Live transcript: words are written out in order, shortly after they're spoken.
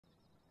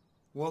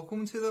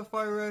Welcome to the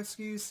Fire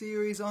Rescue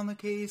series on the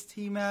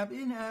KST Map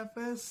in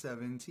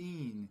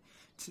FS17.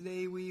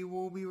 Today we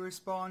will be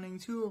responding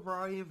to a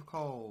variety of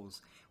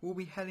calls. We'll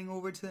be heading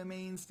over to the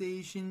main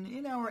station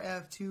in our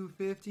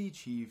F-250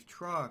 Chief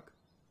truck.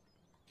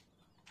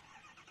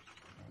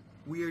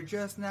 We are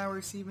just now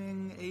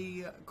receiving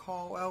a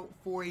call out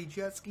for a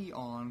jet ski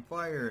on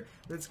fire.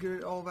 Let's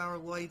get all of our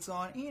lights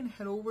on and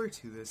head over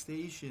to the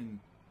station.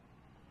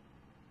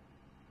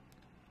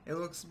 It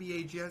looks to be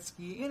a jet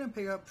ski and a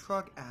pickup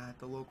truck at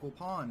the local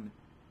pond.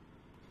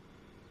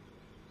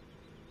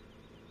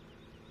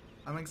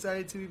 I'm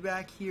excited to be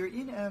back here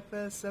in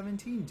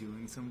FS17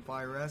 doing some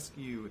fire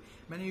rescue.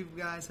 Many of you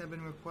guys have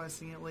been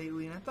requesting it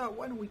lately, and I thought,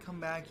 why don't we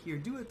come back here,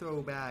 do a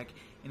throwback,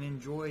 and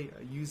enjoy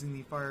using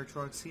the fire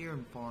trucks here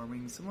in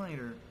Farming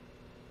Simulator.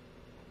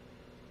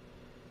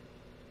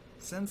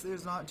 Since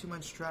there's not too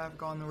much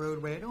traffic on the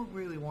roadway, I don't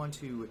really want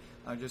to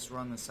just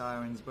run the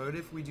sirens, but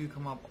if we do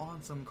come up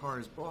on some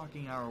cars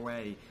blocking our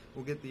way,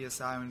 we'll get the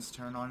sirens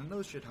turned on, and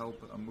those should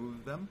help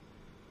move them.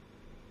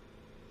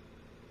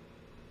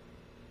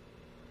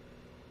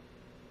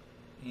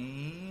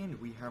 And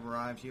we have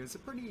arrived here. It's a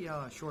pretty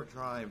short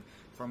drive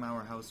from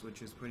our house,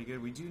 which is pretty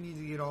good. We do need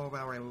to get all of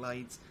our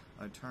lights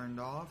turned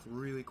off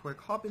really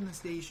quick. Hop in the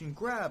station,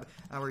 grab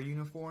our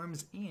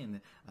uniforms,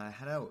 and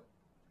head out.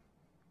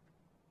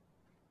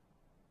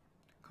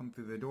 Come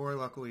through the door.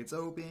 Luckily it's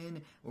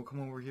open. We'll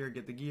come over here,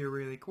 get the gear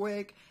really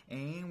quick,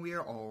 and we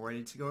are all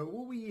ready to go. It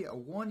will be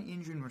one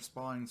engine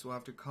responding, so we'll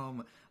have to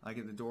come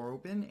get the door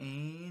open,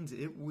 and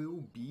it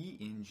will be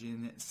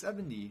engine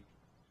 70.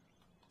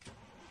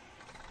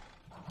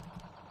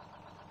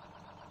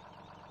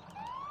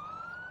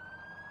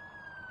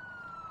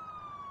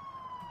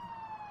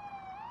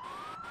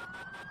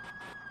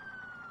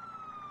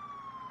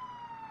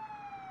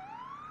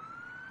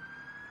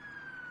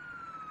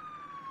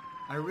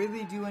 I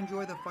really do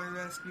enjoy the fire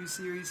rescue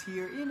series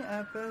here in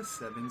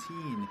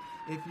FS17.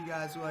 If you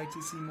guys would like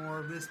to see more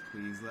of this,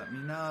 please let me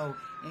know.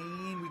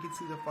 And we can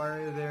see the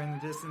fire there in the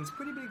distance.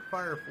 Pretty big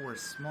fire for a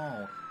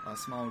small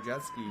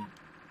jet ski.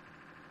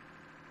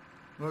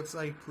 Looks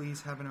like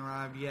police haven't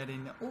arrived yet,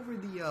 and over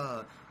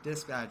the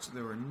dispatch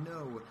there were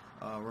no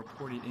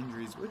reported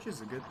injuries, which is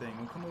a good thing.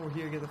 We'll come over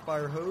here, get the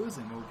fire hose,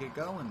 and we'll get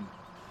going.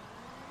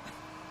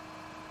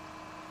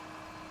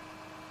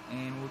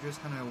 And we'll just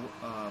kind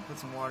of put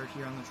some water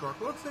here on the truck.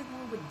 Looks like a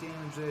little bit of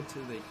damage there to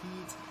the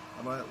heat,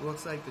 but it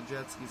looks like the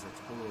jet ski's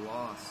a total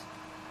loss.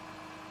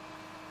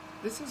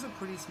 This is a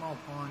pretty small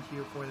pond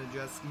here for the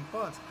jet ski,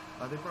 but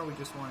they probably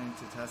just wanted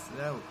to test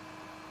it out.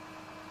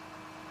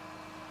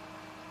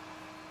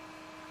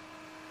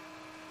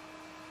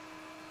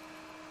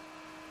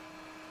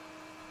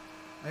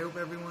 I hope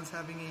everyone's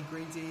having a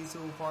great day so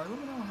far. Let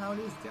me know how it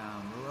is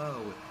down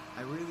below.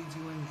 I really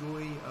do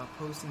enjoy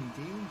posting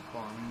daily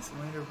Farming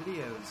Simulator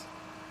videos.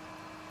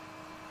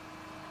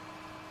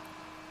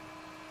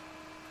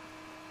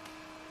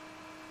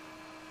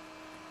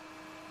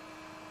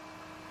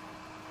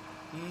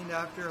 And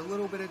after a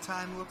little bit of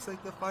time, looks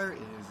like the fire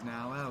is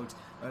now out.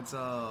 Let's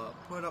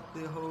put up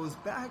the hose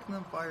back in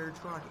the fire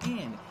truck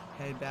and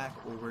head back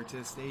over to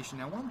the station.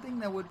 Now, one thing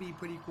that would be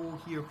pretty cool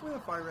here for the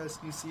fire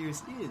rescue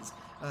series is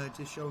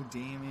to show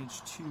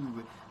damage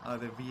to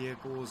the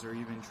vehicles or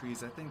even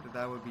trees. I think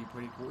that would be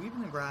pretty cool.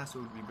 Even the grass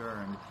would be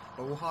burned.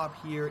 But we'll hop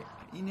here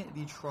in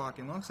the truck,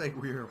 and looks like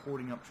we're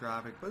holding up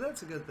traffic, but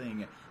that's a good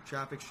thing.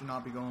 Traffic should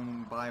not be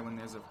going by when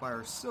there's a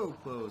fire so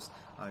close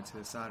to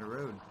the side of the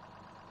road.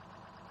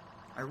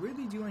 I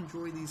really do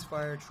enjoy these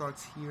fire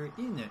trucks here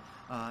in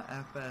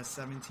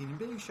FS17.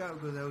 Big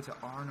shout goes out to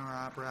R&R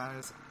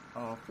Apparatus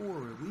for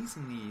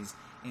releasing these,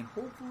 and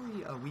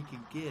hopefully we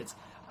could get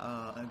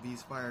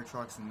these fire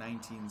trucks in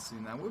 19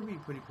 soon. That would be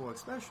pretty cool,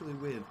 especially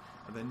with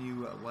the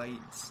new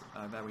lights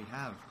that we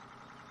have.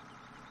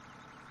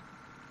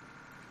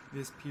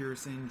 This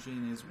Pierce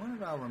engine is one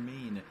of our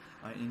main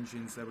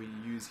engines that we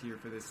use here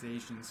for the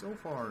station. So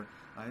far,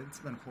 it's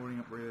been holding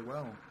up really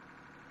well.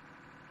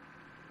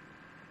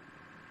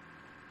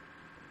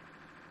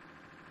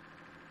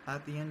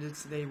 At the end of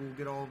today, we'll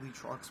get all the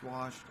trucks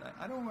washed.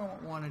 I don't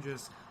want to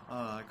just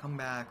come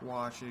back,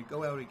 wash it,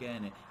 go out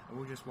again.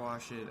 We'll just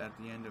wash it at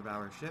the end of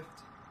our shift.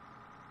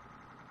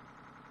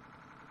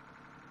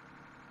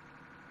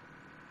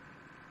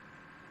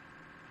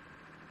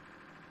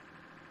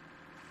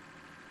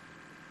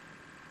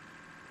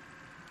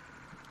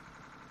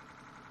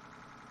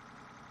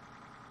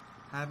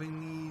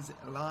 Having these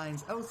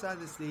lines outside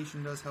the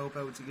station does help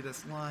out to get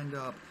us lined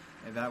up,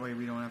 and that way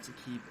we don't have to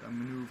keep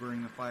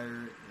maneuvering the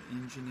fire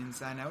engine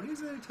inside. Now, it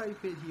is a tight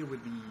fit here with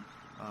the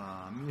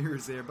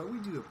mirrors there, but we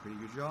do a pretty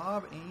good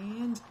job,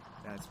 and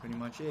that's pretty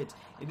much it.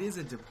 It is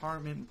a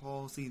department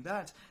policy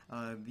that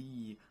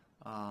the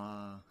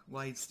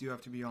lights do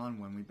have to be on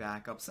when we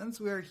back up. Since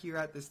we're here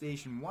at the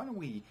station, why don't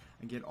we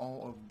get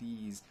all of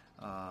these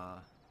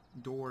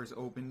doors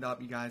opened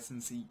up. You guys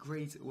can see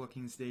great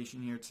looking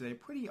station here today.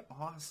 Pretty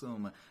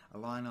awesome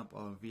lineup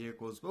of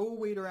vehicles, but we'll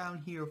wait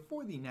around here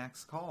for the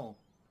next call.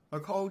 A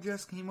call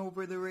just came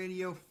over the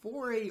radio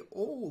for a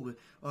old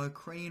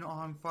crane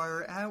on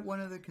fire at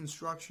one of the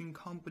construction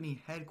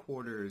company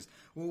headquarters.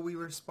 We'll be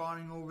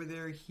responding over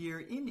there here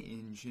in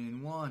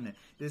Engine 1.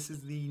 This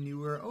is the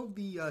newer of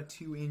the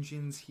two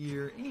engines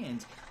here,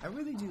 and I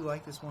really do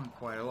like this one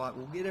quite a lot.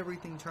 We'll get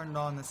everything turned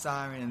on, the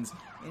sirens,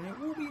 and it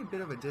will be a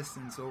bit of a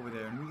distance over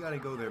there, and we gotta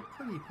go there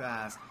pretty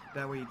fast.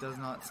 That way it does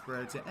not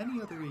spread to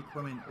any other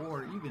equipment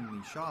or even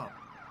the shop.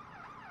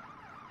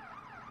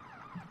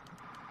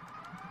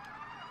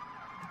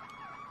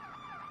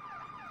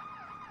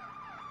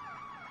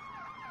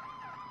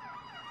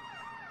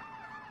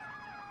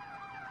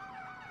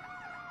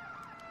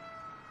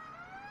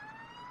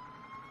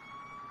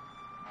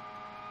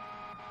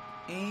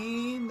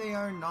 And they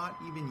are not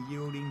even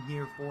yielding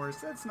here for us.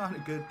 That's not a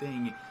good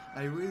thing.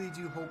 I really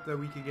do hope that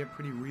we could get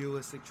pretty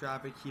realistic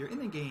traffic here in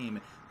the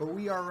game. But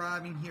we are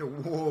arriving here.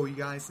 Whoa, you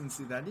guys can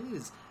see that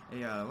is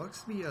a,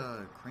 looks to be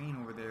a crane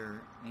over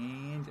there.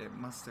 And it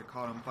must have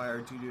caught on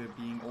fire due to it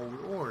being old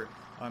or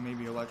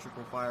maybe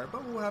electrical fire.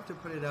 But we'll have to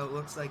put it out.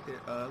 Looks like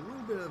a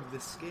little bit of the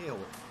scale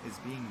is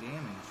being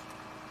damaged.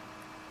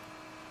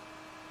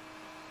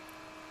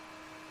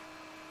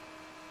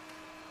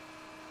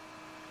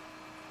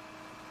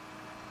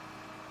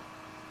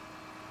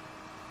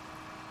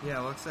 Yeah,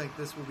 looks like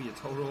this will be a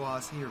total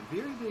loss here.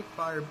 Very big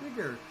fire,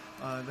 bigger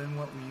than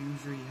what we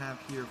usually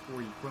have here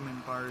for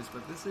equipment fires,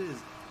 but this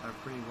is a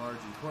pretty large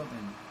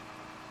equipment.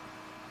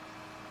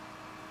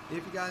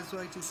 If you guys would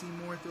like to see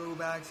more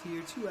throwbacks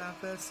here to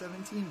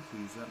FS17,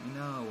 please let me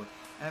know.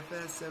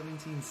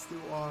 FS17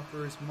 still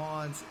offers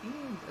mods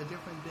and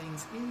different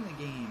things in the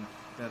game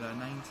that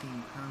 19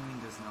 currently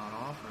does not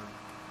offer.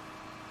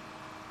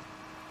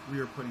 We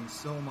are putting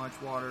so much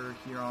water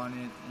here on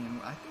it,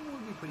 and I think it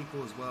would be pretty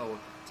cool as well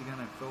to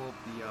kind of fill up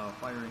the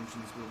fire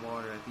engines with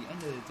water at the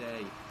end of the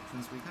day,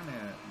 since we kind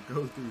of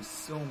go through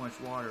so much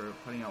water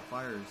putting out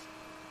fires.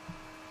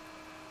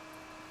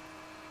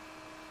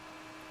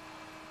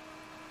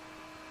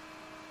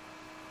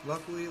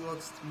 Luckily, it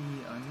looks to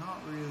be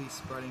not really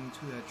spreading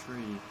to that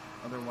tree,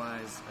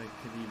 otherwise it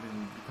could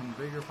even become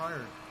a bigger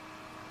fire.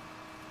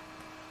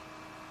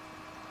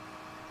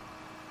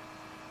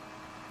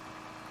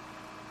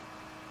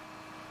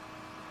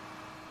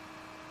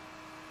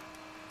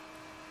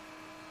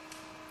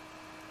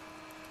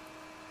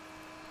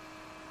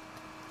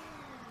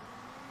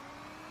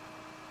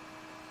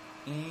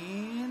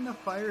 And the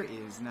fire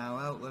is now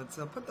out. Let's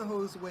put the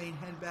hose away and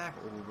head back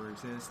over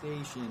to the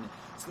station.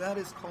 So that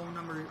is call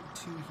number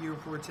 2 here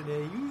for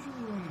today.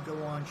 Usually when we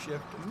go on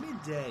shift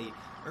midday,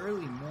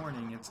 early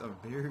morning, it's a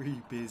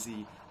very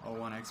busy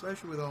one,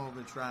 especially with all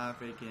the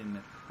traffic and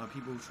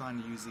people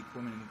trying to use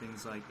equipment and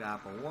things like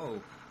that. But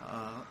whoa,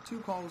 2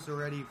 calls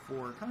already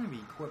for kind of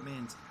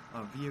equipment,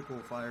 vehicle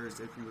fires,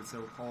 if you would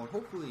so call it.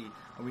 Hopefully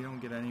we don't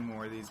get any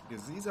more of these,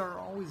 because these are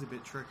always a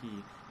bit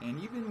tricky.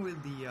 And even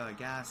with the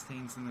gas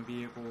tanks in the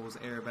vehicles,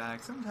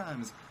 airbags,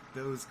 sometimes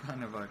those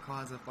kind of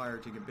cause a fire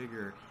to get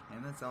bigger,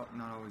 and that's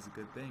not always a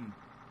good thing.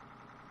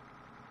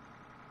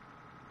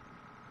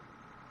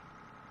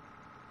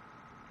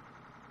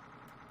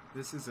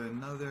 This is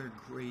another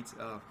great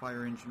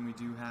fire engine we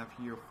do have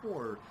here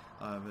for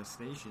the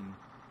station.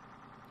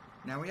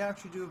 Now we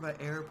actually do have an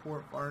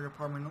airport fire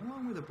department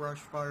along with a brush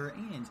fire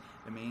and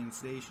the main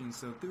station.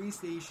 So 3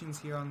 stations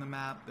here on the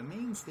map. The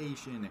main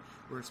station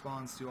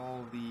responds to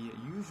all of the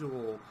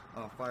usual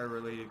fire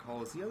related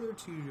calls. The other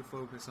 2 to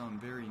focus on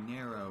very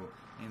narrow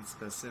and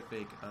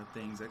specific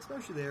things,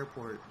 especially the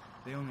airport.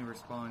 They only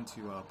respond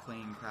to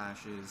plane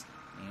crashes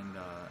and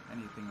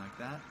anything like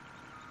that.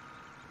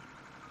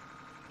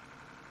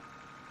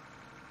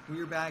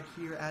 We're back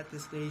here at the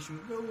station.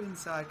 We'll go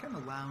inside, kind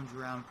of lounge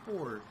around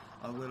for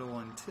a little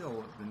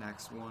until the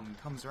next one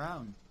comes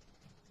around.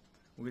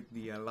 We'll get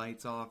the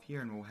lights off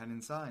here and we'll head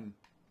inside.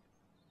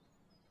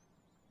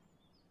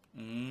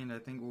 And I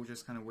think we'll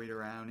just kind of wait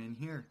around in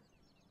here.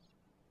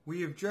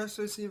 We have just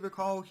received a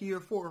call here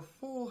for a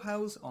full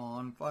house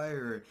on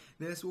fire.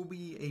 This will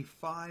be a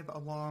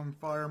 5-alarm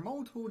fire.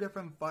 Multiple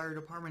different fire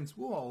departments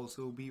will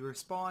also be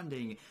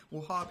responding.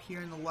 We'll hop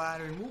here in the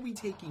ladder and we'll be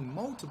taking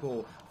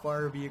multiple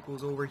fire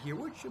vehicles over here,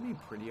 which should be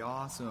pretty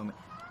awesome.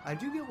 I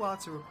do get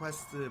lots of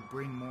requests to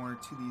bring more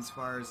to these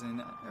fires,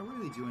 and I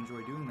really do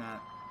enjoy doing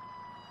that.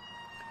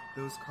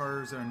 Those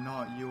cars are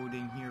not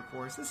yielding here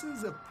for us. This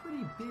is a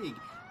pretty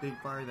big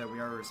fire that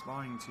we are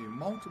responding to.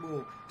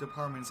 Multiple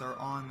departments are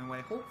on the way.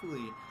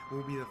 Hopefully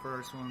we'll be the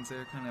first ones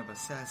there, kind of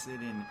assess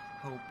it and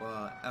help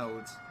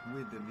out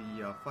with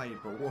the fight.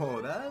 But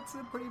whoa, that's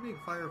a pretty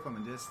big fire from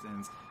a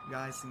distance. You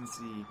guys can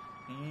see.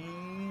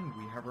 And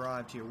we have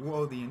arrived here.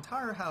 Whoa, the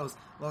entire house.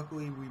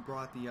 Luckily we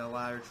brought the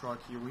ladder truck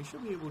here. We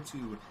should be able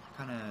to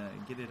kind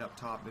of get it up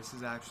top. This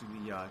is actually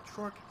the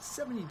truck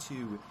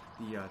 72,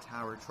 the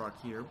tower truck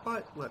here.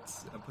 But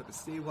let's put the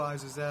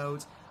stabilizers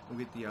out. We'll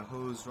get the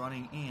hose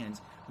running, and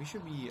we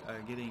should be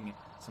getting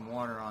some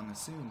water on this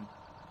soon.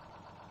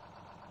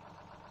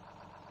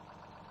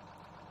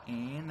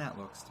 And that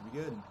looks to be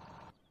good.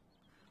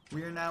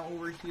 We are now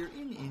over here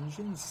in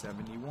engine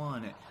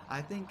 71.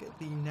 I think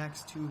the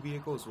next two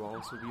vehicles will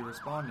also be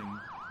responding.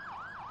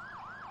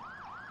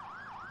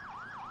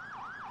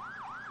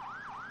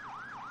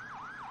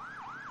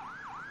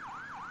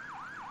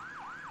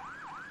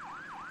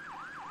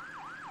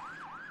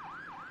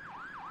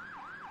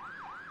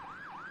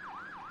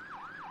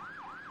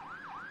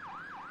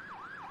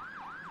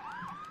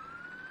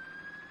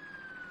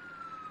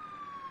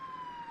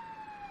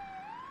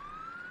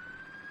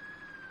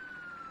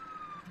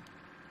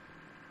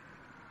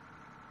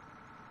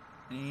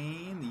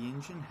 And the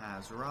engine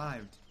has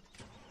arrived.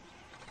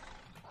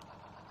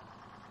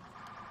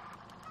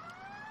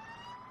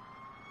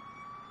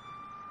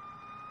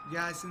 You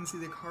guys can see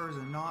the cars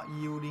are not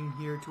yielding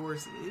here to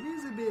us. It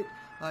is a bit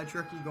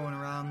tricky going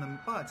around them,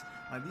 but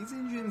these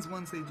engines,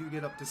 once they do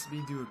get up to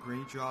speed, do a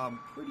great job.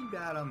 Pretty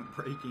bad on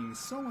the braking.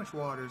 So much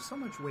water, so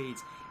much weight,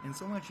 and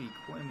so much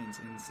equipment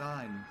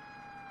inside.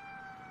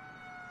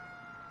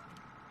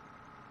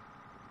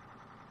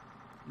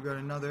 We got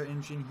another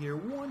engine here,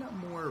 one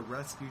more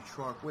rescue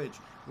truck, which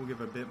will give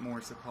a bit more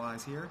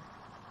supplies here.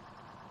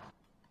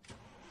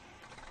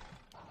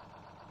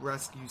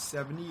 Rescue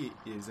 70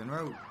 is en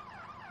route.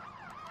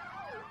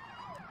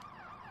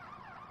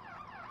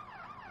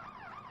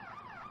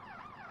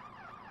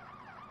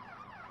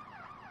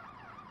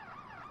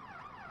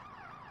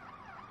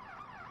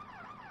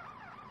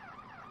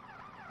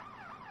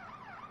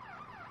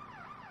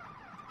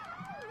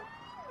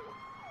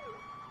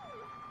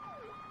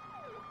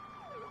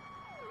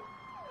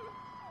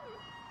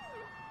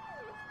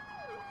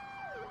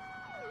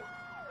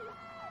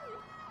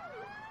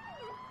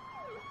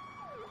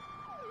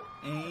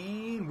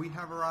 And we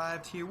have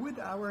arrived here with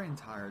our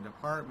entire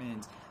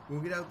department.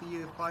 We'll get out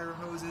the fire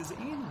hoses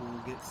and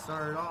we'll get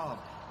started off.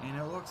 And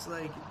it looks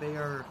like they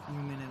are a few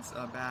minutes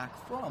back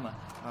from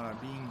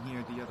being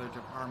here, the other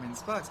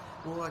departments. But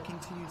we'll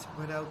continue to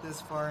put out this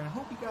fire, and I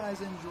hope you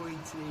guys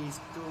enjoyed today's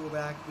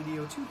throwback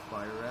video to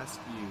fire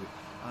rescue.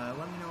 Let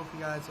me know if you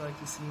guys would like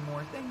to see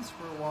more. Thanks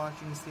for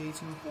watching. Stay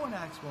tuned for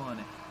next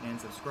one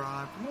and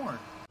subscribe for more.